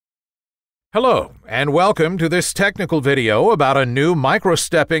Hello, and welcome to this technical video about a new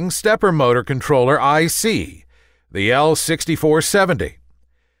micro-stepping stepper motor controller IC, the L6470.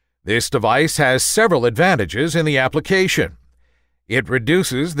 This device has several advantages in the application. It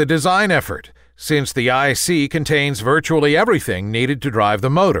reduces the design effort, since the IC contains virtually everything needed to drive the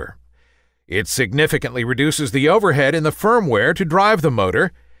motor. It significantly reduces the overhead in the firmware to drive the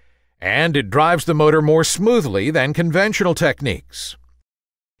motor, and it drives the motor more smoothly than conventional techniques.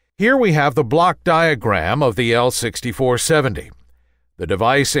 Here we have the block diagram of the L6470. The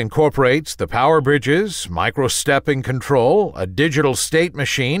device incorporates the power bridges, micro-stepping control, a digital state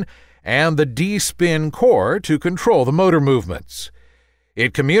machine, and the dSPIN core to control the motor movements.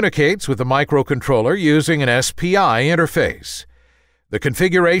 It communicates with the microcontroller using an SPI interface. The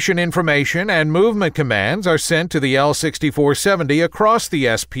configuration information and movement commands are sent to the L6470 across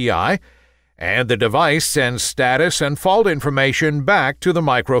the SPI, and the device sends status and fault information back to the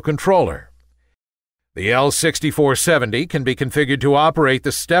microcontroller. The L6470 can be configured to operate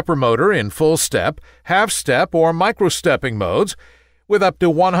the stepper motor in full step, half step, or microstepping modes, with up to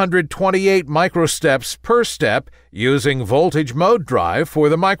 128 microsteps per step using voltage mode drive for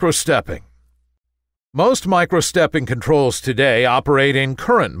the microstepping. Most microstepping controls today operate in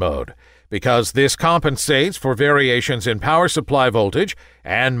current mode, because this compensates for variations in power supply voltage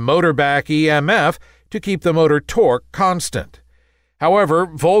and motor back EMF to keep the motor torque constant. However,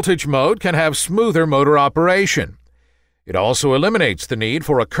 voltage mode can have smoother motor operation. It also eliminates the need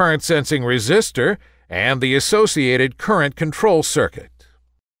for a current-sensing resistor and the associated current control circuit.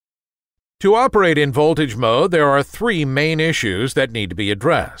 To operate in voltage mode, there are three main issues that need to be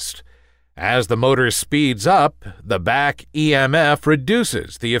addressed. As the motor speeds up, the back EMF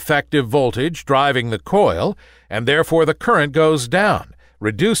reduces the effective voltage driving the coil, and therefore the current goes down,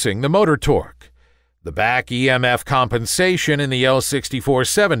 reducing the motor torque. The back EMF compensation in the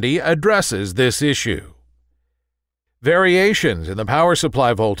L6470 addresses this issue. Variations in the power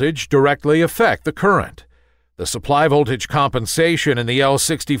supply voltage directly affect the current. The supply voltage compensation in the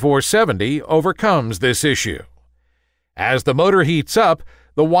L6470 overcomes this issue. As the motor heats up,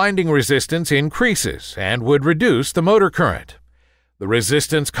 the winding resistance increases and would reduce the motor current. The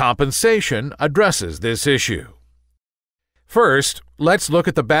resistance compensation addresses this issue. First, let's look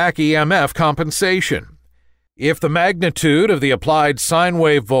at the back EMF compensation. If the magnitude of the applied sine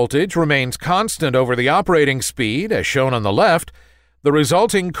wave voltage remains constant over the operating speed, as shown on the left, the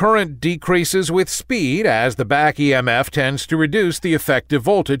resulting current decreases with speed as the back EMF tends to reduce the effective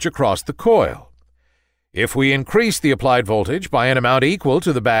voltage across the coil. If we increase the applied voltage by an amount equal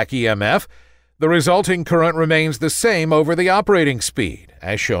to the back EMF, the resulting current remains the same over the operating speed,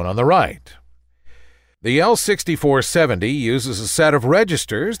 as shown on the right. The L6470 uses a set of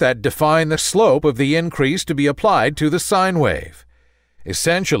registers that define the slope of the increase to be applied to the sine wave.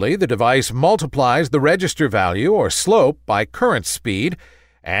 Essentially, the device multiplies the register value or slope by current speed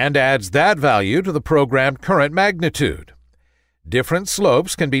and adds that value to the programmed current magnitude. Different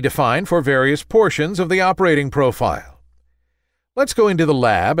slopes can be defined for various portions of the operating profile. Let's go into the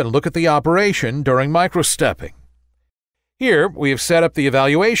lab and look at the operation during microstepping. Here, we have set up the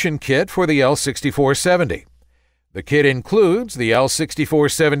evaluation kit for the L6470. The kit includes the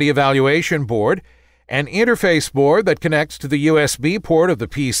L6470 evaluation board, an interface board that connects to the USB port of the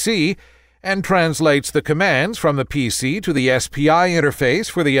PC and translates the commands from the PC to the SPI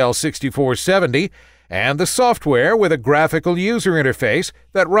interface for the L6470, and the software with a graphical user interface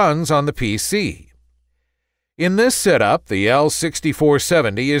that runs on the PC. In this setup, the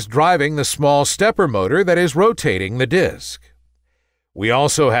L6470 is driving the small stepper motor that is rotating the disc. We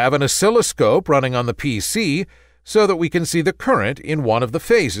also have an oscilloscope running on the PC so that we can see the current in one of the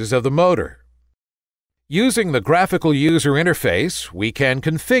phases of the motor. Using the graphical user interface, we can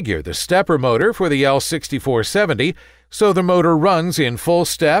configure the stepper motor for the L6470 so the motor runs in full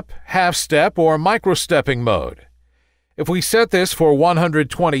step, half step, or microstepping mode. If we set this for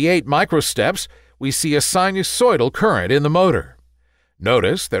 128 microsteps, we see a sinusoidal current in the motor.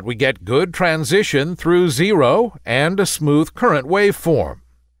 Notice that we get good transition through zero and a smooth current waveform.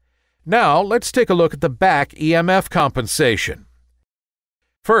 Now let's take a look at the back EMF compensation.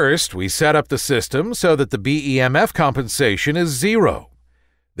 First, we set up the system so that the BEMF compensation is 0.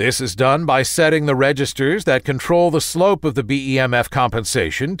 This is done by setting the registers that control the slope of the BEMF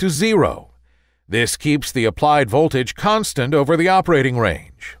compensation to 0. This keeps the applied voltage constant over the operating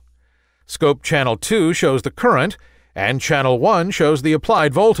range. Scope Channel 2 shows the current, and Channel 1 shows the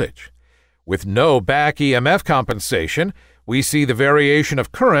applied voltage. With no back EMF compensation, we see the variation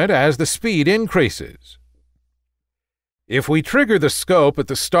of current as the speed increases. If we trigger the scope at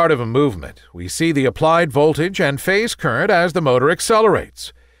the start of a movement, we see the applied voltage and phase current as the motor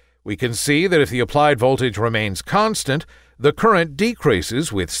accelerates. We can see that if the applied voltage remains constant, the current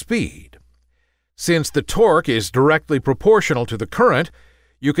decreases with speed. Since the torque is directly proportional to the current,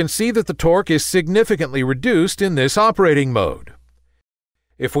 you can see that the torque is significantly reduced in this operating mode.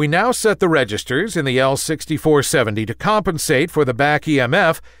 If we now set the registers in the L6470 to compensate for the back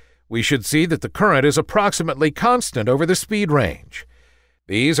EMF, we should see that the current is approximately constant over the speed range.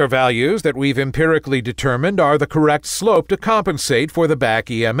 These are values that we've empirically determined are the correct slope to compensate for the back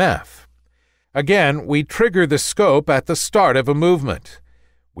EMF. Again, we trigger the scope at the start of a movement.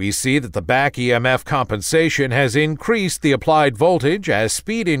 We see that the back EMF compensation has increased the applied voltage as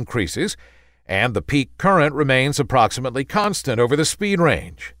speed increases, and the peak current remains approximately constant over the speed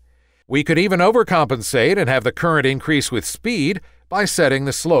range. We could even overcompensate and have the current increase with speed by setting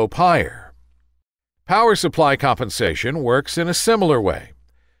the slope higher. Power supply compensation works in a similar way.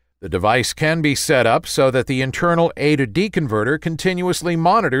 The device can be set up so that the internal A to D converter continuously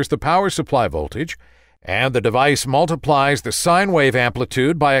monitors the power supply voltage, and the device multiplies the sine wave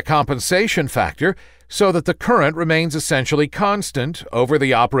amplitude by a compensation factor so that the current remains essentially constant over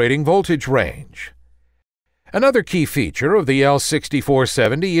the operating voltage range. Another key feature of the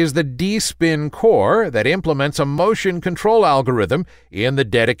L6470 is the dSPIN core that implements a motion control algorithm in the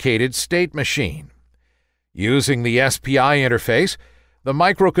dedicated state machine. Using the SPI interface, the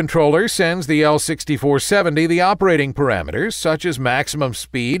microcontroller sends the L6470 the operating parameters such as maximum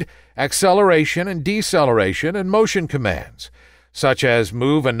speed, acceleration and deceleration, and motion commands, such as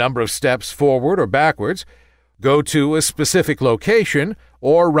move a number of steps forward or backwards, go to a specific location,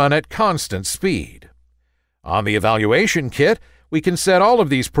 or run at constant speed. On the evaluation kit, we can set all of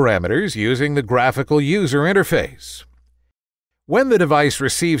these parameters using the graphical user interface. When the device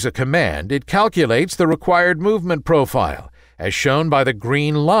receives a command, it calculates the required movement profile, as shown by the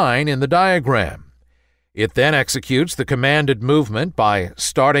green line in the diagram. It then executes the commanded movement by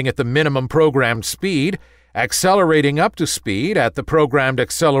starting at the minimum programmed speed, accelerating up to speed at the programmed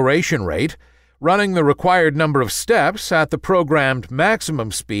acceleration rate, running the required number of steps at the programmed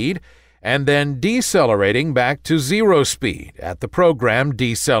maximum speed, and then decelerating back to zero speed at the programmed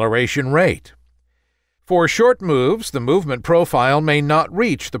deceleration rate. For short moves, the movement profile may not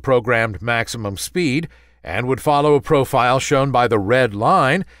reach the programmed maximum speed, and would follow a profile shown by the red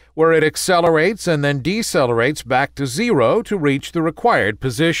line, where it accelerates and then decelerates back to zero to reach the required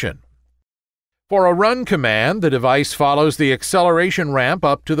position. For a run command, the device follows the acceleration ramp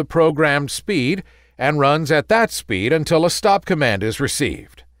up to the programmed speed and runs at that speed until a stop command is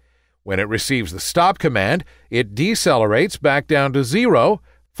received. When it receives the stop command, it decelerates back down to zero,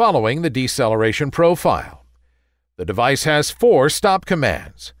 following the deceleration profile. The device has 4 stop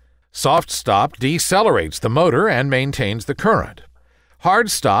commands. Soft stop decelerates the motor and maintains the current.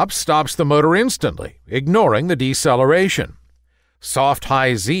 Hard stop stops the motor instantly, ignoring the deceleration. Soft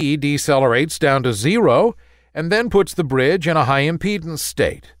high Z decelerates down to zero and then puts the bridge in a high impedance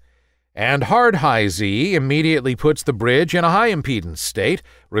state. And hard high Z immediately puts the bridge in a high impedance state,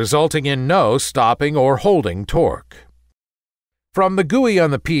 resulting in no stopping or holding torque. From the GUI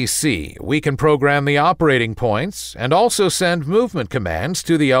on the PC, we can program the operating points and also send movement commands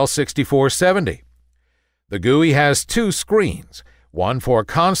to the L6470. The GUI has 2 screens, one for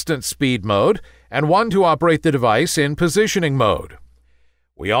constant speed mode and one to operate the device in positioning mode.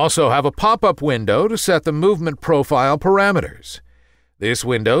 We also have a pop-up window to set the movement profile parameters. This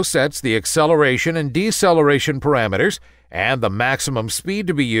window sets the acceleration and deceleration parameters and the maximum speed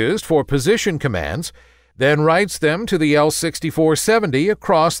to be used for position commands, then writes them to the L6470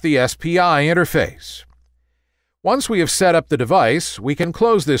 across the SPI interface. Once we have set up the device, we can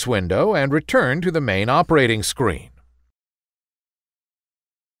close this window and return to the main operating screen.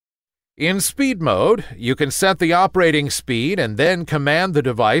 In speed mode, you can set the operating speed and then command the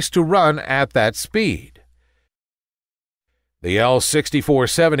device to run at that speed. The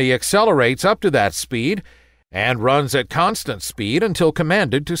L6470 accelerates up to that speed and runs at constant speed until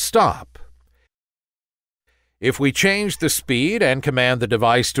commanded to stop. If we change the speed and command the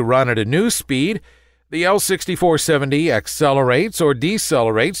device to run at a new speed, the L6470 accelerates or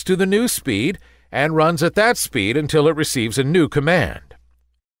decelerates to the new speed and runs at that speed until it receives a new command.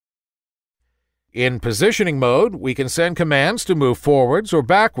 In positioning mode, we can send commands to move forwards or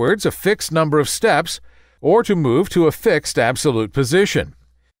backwards a fixed number of steps or to move to a fixed absolute position.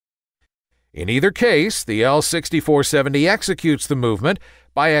 In either case, the L6470 executes the movement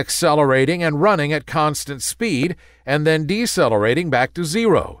by accelerating and running at constant speed and then decelerating back to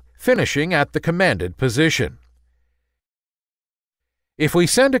zero, finishing at the commanded position. If we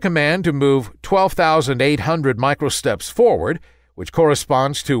send a command to move 12,800 microsteps forward, which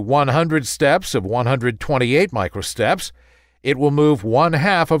corresponds to 100 steps of 128 microsteps, it will move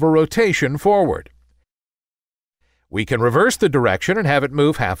 1/2 of a rotation forward. We can reverse the direction and have it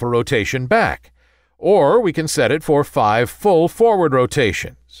move half a rotation back, or we can set it for 5 full forward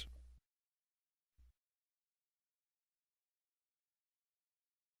rotations.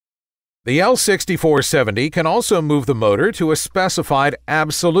 The L6470 can also move the motor to a specified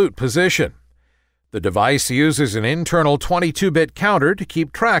absolute position. The device uses an internal 22-bit counter to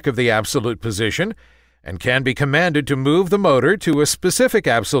keep track of the absolute position and can be commanded to move the motor to a specific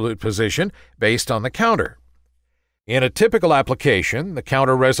absolute position based on the counter. In a typical application, the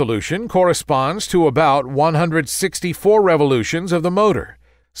counter resolution corresponds to about 164 revolutions of the motor,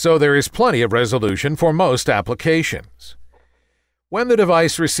 so there is plenty of resolution for most applications. When the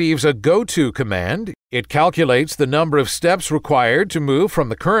device receives a go-to command, it calculates the number of steps required to move from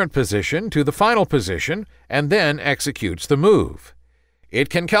the current position to the final position and then executes the move. It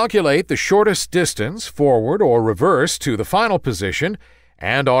can calculate the shortest distance forward or reverse to the final position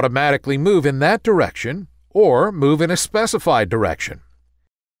and automatically move in that direction or move in a specified direction.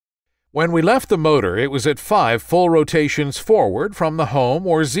 When we left the motor, it was at 5 full rotations forward from the home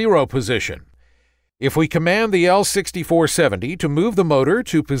or 0 position. If we command the L6470 to move the motor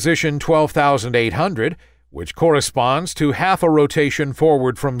to position 12,800, which corresponds to half a rotation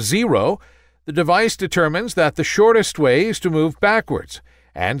forward from 0, the device determines that the shortest way is to move backwards,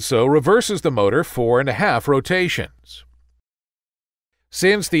 and so reverses the motor 4.5 rotations.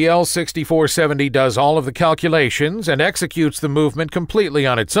 Since the L6470 does all of the calculations and executes the movement completely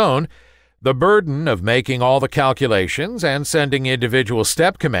on its own, the burden of making all the calculations and sending individual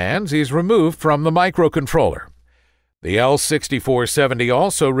step commands is removed from the microcontroller. The L6470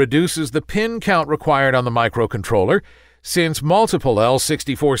 also reduces the pin count required on the microcontroller, since multiple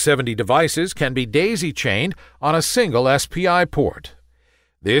L6470 devices can be daisy-chained on a single SPI port.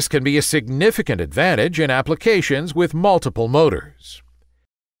 This can be a significant advantage in applications with multiple motors.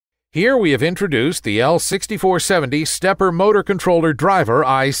 Here we have introduced the L6470 Stepper Motor Controller Driver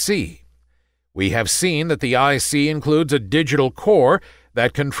IC. We have seen that the IC includes a digital core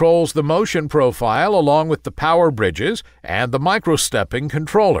that controls the motion profile along with the power bridges and the microstepping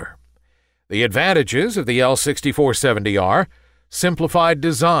controller. The advantages of the L6470 are simplified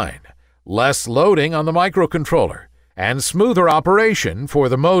design, less loading on the microcontroller, and smoother operation for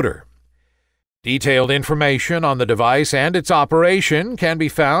the motor. Detailed information on the device and its operation can be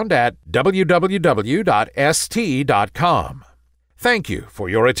found at www.st.com. Thank you for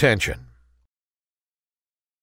your attention.